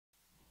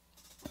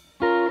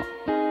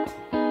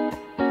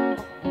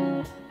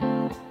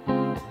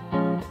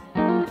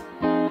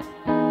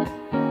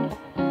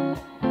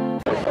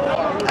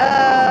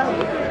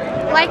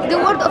like the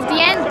word of the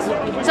end,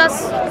 just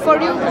for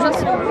you,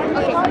 just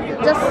okay,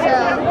 just.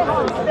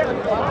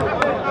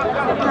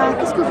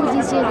 Qu'est-ce que vous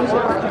disiez déjà?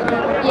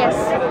 Yes.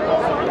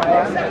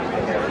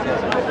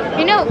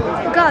 You know,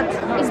 God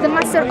is the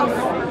master of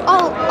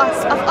all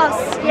of us.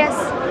 Yes.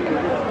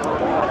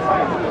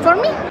 For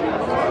me,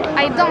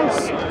 I don't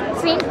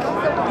think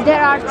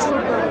there are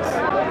true gods.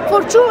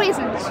 For two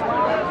reasons.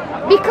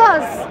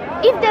 Because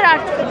if there are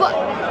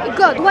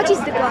God, what is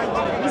the God?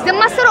 He's the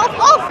master of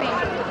all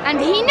things, and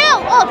He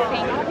knows all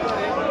things.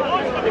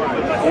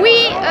 We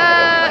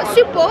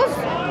suppose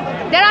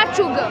there are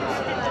two gods.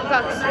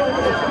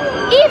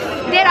 If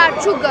there are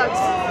two gods,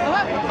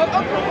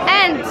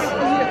 and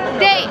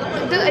the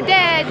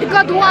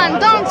God one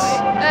don't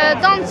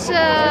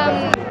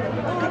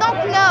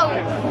know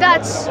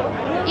that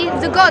if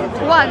the God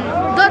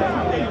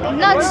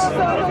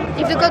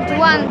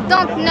one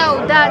don't know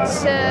that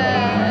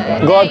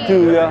God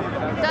two, yeah.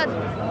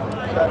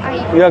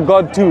 Yeah,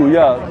 God two,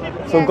 yeah.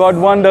 So yes. God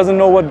one doesn't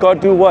know what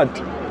God two what?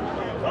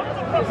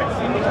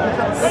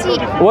 See.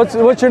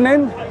 What's your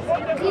name?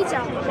 Rita.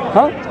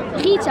 Huh?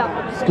 Rita.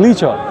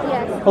 Rita.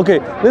 Yes. Okay,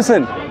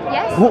 listen.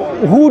 Yes.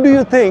 Who do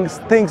you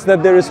thinks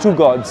that there is two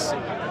gods?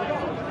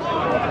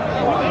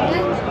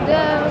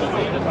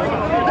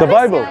 The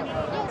Bible.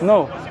 Yes.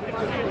 No.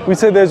 We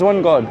say there's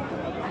one God.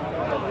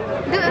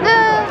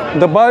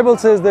 The Bible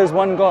says there's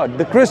one God.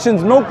 The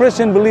Christians, no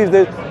Christian believes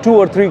there's two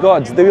or three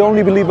gods. They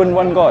only believe in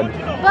one God.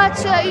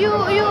 But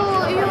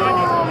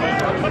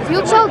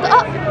you told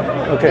us.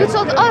 Okay. You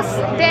told us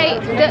the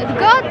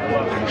God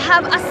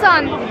have a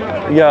son.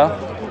 Yeah.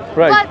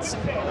 Right. But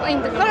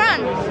in the Quran.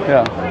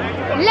 Yeah.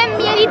 لم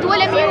يلد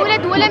ولم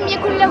يولد ولم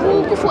يكن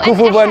له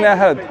كفوا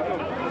أحد.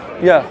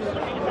 Yeah.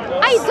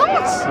 I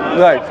don't.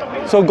 Right.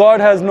 So God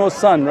has no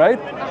son, right?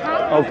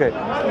 Okay.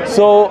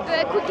 So.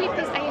 Quickly,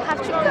 please. I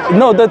have to.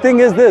 No, the thing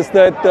is this,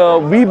 that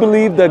we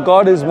believe that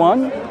God is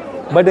one,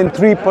 but in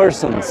three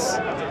persons.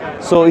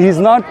 So He's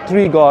not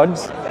three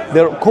gods.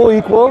 They're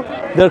co-equal.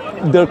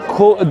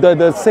 They're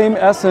the same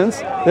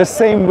essence. The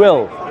same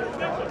will.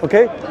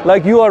 Okay,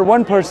 like you are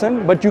one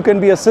person, but you can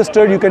be a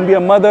sister, you can be a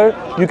mother,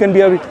 you can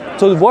be a.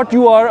 So what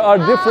you are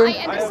different.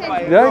 I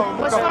understand. Right?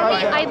 But for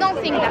me, I don't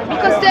think that,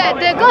 because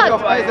the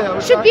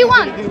God should be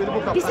one.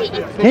 You see,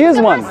 He is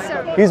one.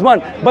 He's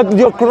one. But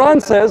your Quran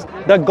says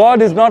that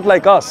God is not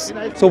like us.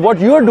 So what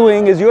you're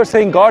doing is you're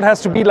saying God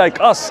has to be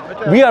like us.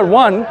 We are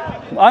one.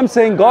 I'm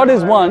saying God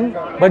is one,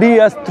 but He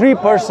has three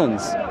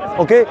persons.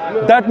 Okay,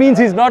 that means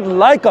He's not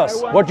like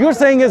us. What you're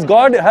saying is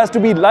God has to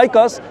be like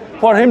us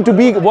for Him to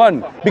be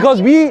one,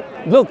 because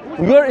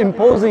you're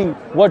imposing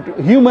what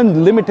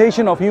human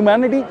limitation of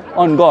humanity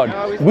on God.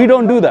 We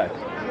don't do that.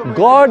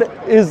 God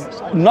is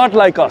not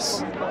like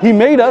us. He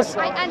made us.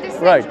 I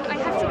understand. Right. I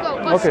have to go.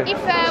 But Okay. if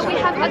we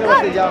have a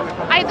God,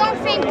 I don't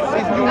think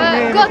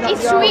God is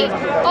three,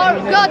 or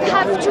God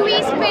have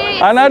three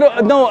spirits. And I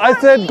don't. No, I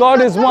said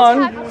God is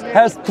one,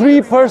 has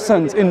three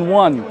persons in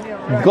one.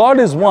 God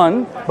is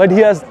one, but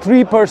He has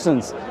three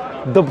persons: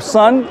 the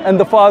Son and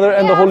the Father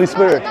and the Holy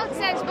Spirit.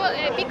 Nonsense, but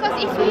because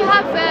if you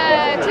have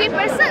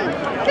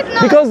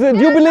 3%, because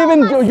you believe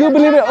in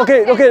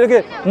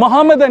okay.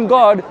 Muhammad and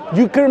God,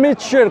 you commit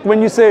shirk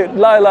when you say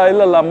La ilaha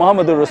illallah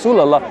Muhammadur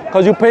Rasulullah,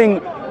 because you're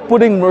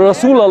putting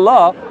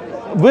Rasulullah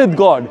with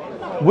God,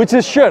 which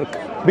is shirk.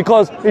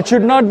 Because it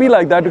should not be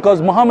like that,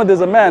 because Muhammad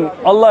is a man,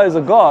 Allah is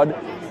a God,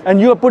 and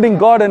you are putting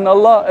God and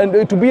Allah.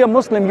 And to be a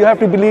Muslim, you have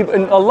to believe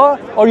in Allah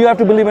or you have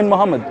to believe in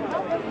Muhammad.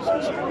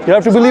 You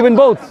have to believe in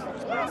both.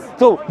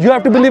 So you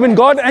have to believe in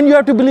God and you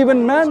have to believe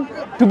in man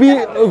to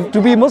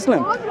be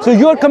Muslim. So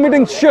you are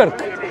committing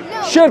shirk.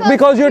 Shirk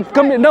because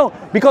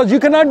because you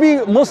cannot be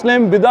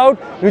Muslim without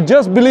you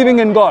just believing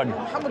in God.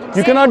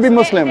 You cannot be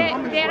Muslim.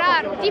 There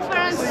are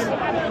differences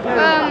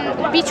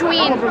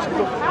between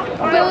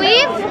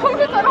belief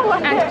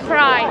and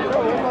pride.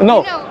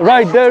 No,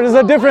 right, there is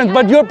a difference,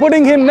 but you're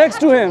putting Him next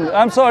to Him.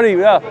 I'm sorry,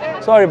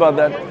 sorry about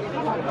that.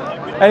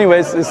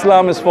 Anyways,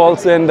 Islam is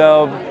false, and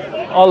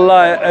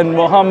Allah and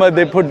Muhammad,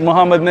 they put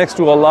Muhammad next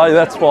to Allah.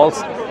 That's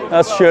false.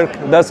 That's shirk.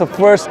 That's the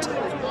first,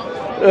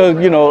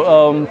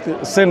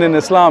 sin in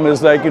Islam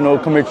is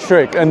commit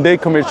shirk, and they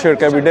commit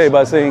shirk every day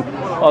by saying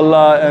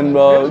Allah, and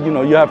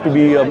you have to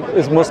be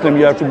as Muslim,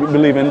 you have to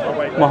believe in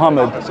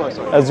Muhammad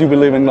as you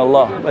believe in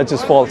Allah. That's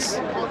just false.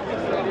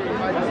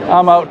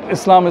 I'm out.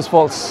 Islam is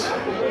false.